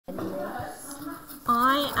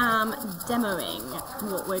demoing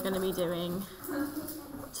what we're going to be doing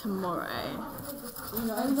tomorrow.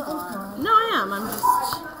 No, I am. I'm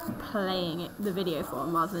just playing the video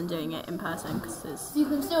form rather than doing it in person because you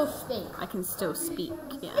can still speak. I can still speak.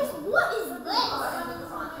 Yeah. What is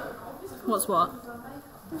this? What's what?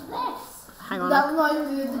 This. Hang on. That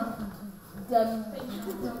reminds me of the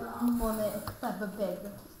one that's Peppa Pig.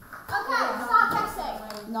 Okay, start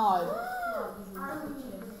guessing. No.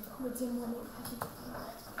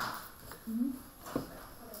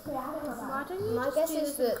 My guess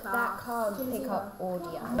is that can't pick up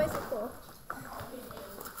audio. Where's it for?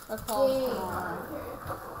 A class tomorrow.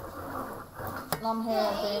 And I'm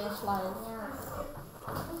here being a slave.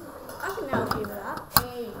 I can help you with that.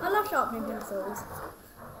 I love sharpening pencils.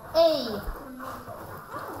 E.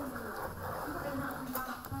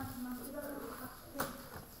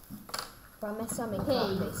 If I mess something up, there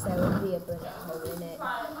will be a bullet hole in it. If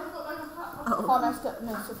I messed up,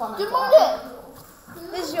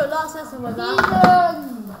 This is your last lesson with us.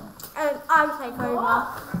 And I'll take over.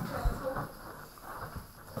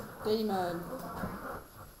 Demon.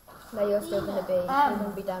 No, you're still going to be. You're going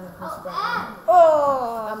to be down with Mr. Brown.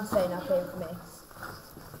 Oh! I'm saying up here for Miss.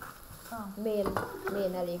 Me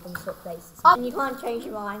and Ellie can swap places. And you can't change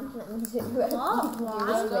your mind. What?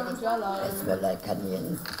 It's jello. Smell like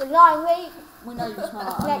onions. For 9 weeks, We know you smell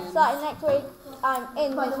like onions. starting next week, I'm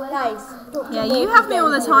in this place. Yeah, you have me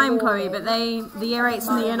all the time, Chloe, but the year 8s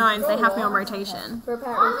and the year 9s, they have me on rotation. For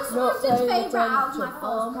apparently not so favourite out of my I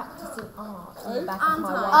was practicing art in the back of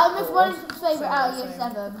my I'm Miss Wallace's favourite out of year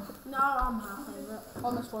 7. No, I'm her favourite.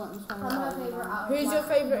 I'm Miss Wellington's I'm her favourite out of Who's your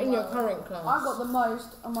favourite in your current class? I got the most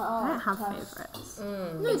on my I art don't have test. favourites.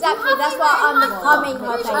 Exactly, that's why I'm becoming her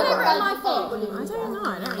I favourite. don't know,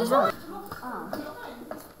 I don't really know.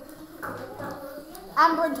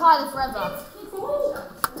 Amber and Tyler forever.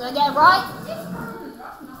 Did I get it right?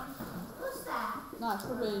 No, it's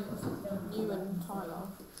probably you and Tyler.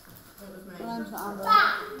 My name's not Amber.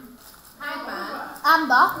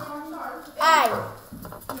 Amber. A.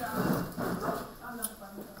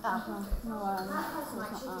 No,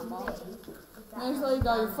 it's not Amber. Here's where you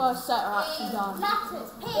go, your first set are actually done. Letters.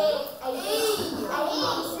 P. A. E. A. E.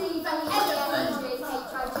 C. D. H.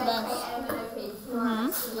 I. J.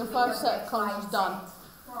 Your first set of colours is done.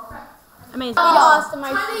 Amazing. He asked the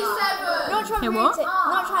most. Not trying, Hey, to what?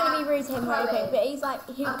 not trying to be rude to him or anything, but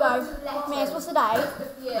he'd go, Miss, what's the day?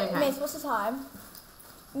 Okay. Miss, what's the time?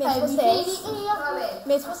 Miss, what's this?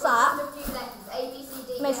 Miss, what's that?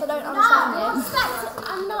 Miss, I don't understand this.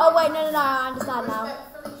 Oh wait, no, I understand now.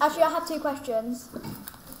 Actually, I have 2 questions.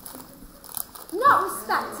 Not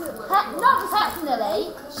respectfully.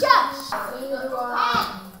 Shush.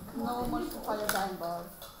 No one wants to play a game, bro.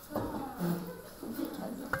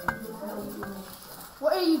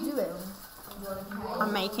 What are you doing?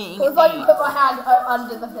 I'm making What if I put my hand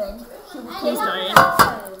under the thing? Please don't.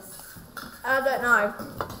 I don't know.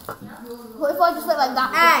 What if I just went like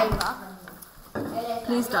that?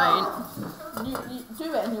 Please don't. You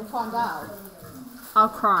do it and you'll find out. I'll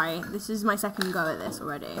cry. This is my second go at this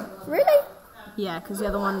already. Really? Yeah, because the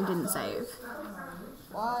other one didn't save.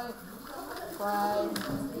 White, grey,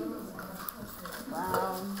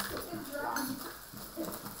 brown.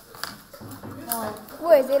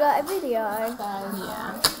 What, is it like a video?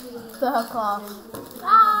 Yeah. For her class.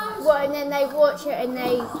 What, and then they watch it and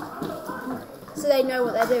so they know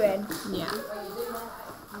what they're doing? Yeah.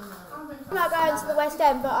 I'm not going to the West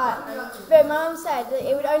End, but my mum said that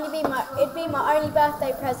it would it'd be my only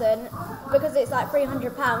birthday present because it's like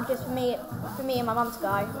 £300 just for me and my mum to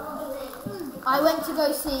go. I went to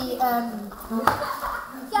go see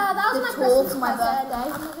yeah, that was the tour for my birthday.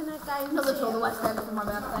 Not the tour, the West End for my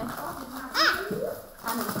birthday.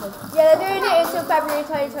 Yeah, they're doing it until February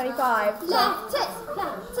 2025. Left it.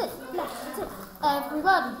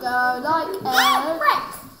 Everybody go like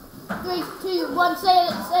 3, 2, 1.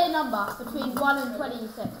 Say a number between 1 and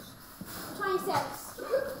 26. 26. 5.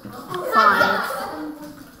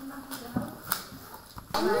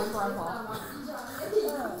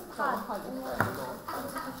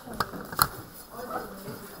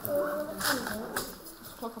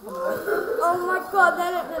 Oh my god, they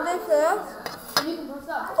look delicious.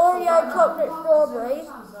 Oreo chocolate strawberries.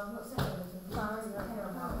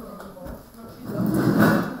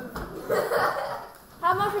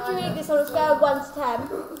 How much would you eat this on a scale of 1 to 10?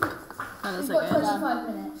 That looks like good. 25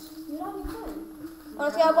 minutes. On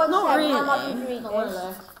a scale of 1 to 10, Not how much really. would you eat Not this?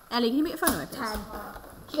 really. Ellie, can you put your phone away, please? 10.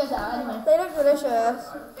 She goes out anyway. They look delicious.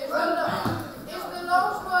 Is the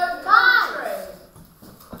last word country?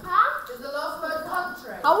 Huh? Is the last word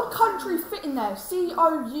country? How would country fit in there?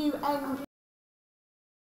 C-O-U-N